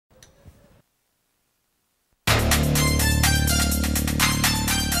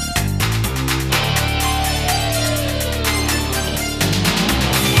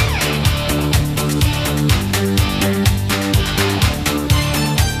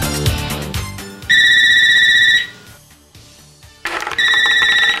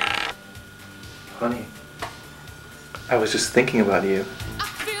I was just thinking about you.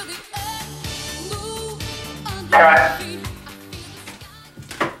 Alright.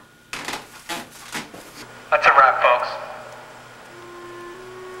 That's a wrap, folks.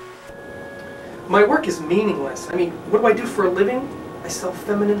 My work is meaningless. I mean, what do I do for a living? I sell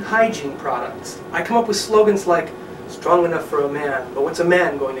feminine hygiene products. I come up with slogans like, strong enough for a man, but what's a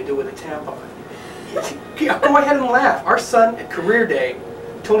man going to do with a tampon? Yeah, go ahead and laugh. Our son at career day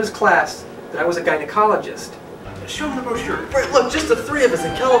told his class that I was a gynecologist. Show him the brochure. Right, look, just the three of us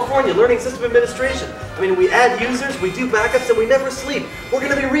in California learning system administration. I mean, we add users, we do backups, and we never sleep. We're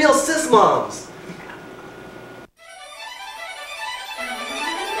gonna be real sis moms.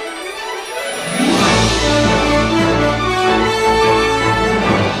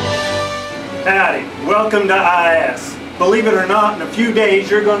 Howdy, welcome to IS. Believe it or not, in a few days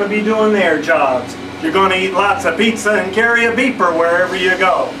you're going to be doing their jobs. You're going to eat lots of pizza and carry a beeper wherever you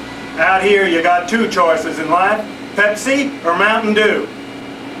go. Out here you got two choices in life, Pepsi or Mountain Dew.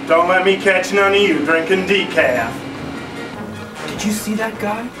 Don't let me catch none of you drinking decaf. Did you see that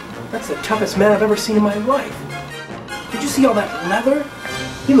guy? That's the toughest man I've ever seen in my life. Did you see all that leather?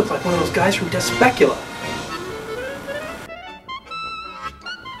 He looked like one of those guys from Despecula.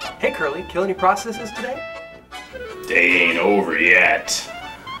 Hey Curly, kill any processes today? Day ain't over yet.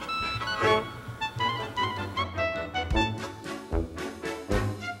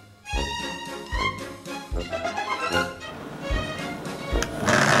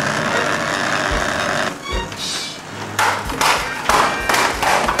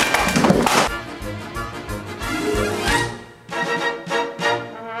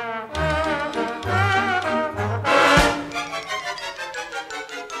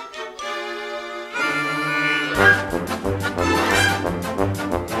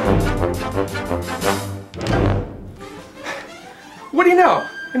 What do you know?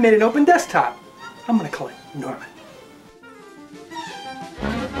 I made an open desktop. I'm gonna call it Norman.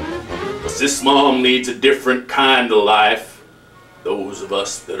 This mom leads a different kind of life. Those of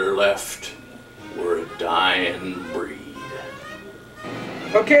us that are left, we're a dying breed.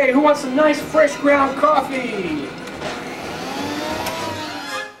 Okay, who wants some nice fresh ground coffee?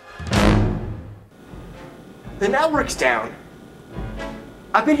 The network's down.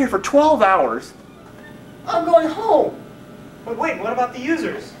 I've been here for 12 hours. I'm going home. But wait, what about the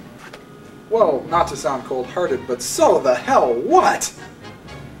users? Well, not to sound cold-hearted, but so the hell what?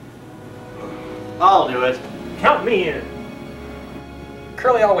 I'll do it. Count me in.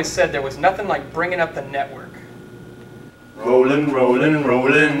 Curly always said there was nothing like bringing up the network. Rollin', rollin',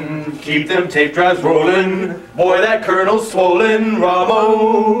 rollin', keep them tape drives rollin'. Boy, that kernel's swollen, raw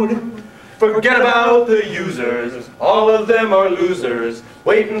mode. Forget about the users, all of them are losers,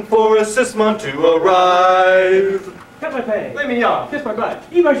 waiting for a sysmon to arrive. Cut my pay. Lay me off. Kiss my butt.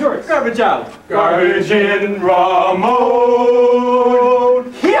 Eat my shorts. Garbage out. Garbage in raw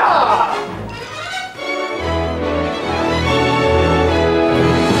mode. Yeah!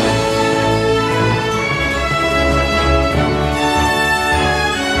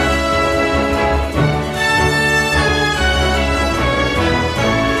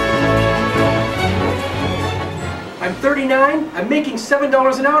 I'm 39, I'm making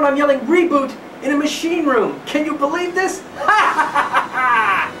 $7 an hour, and I'm yelling reboot in a machine room. Can you believe this?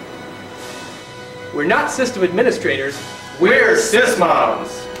 We're not system administrators. We're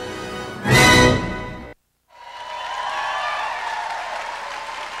sysmoms.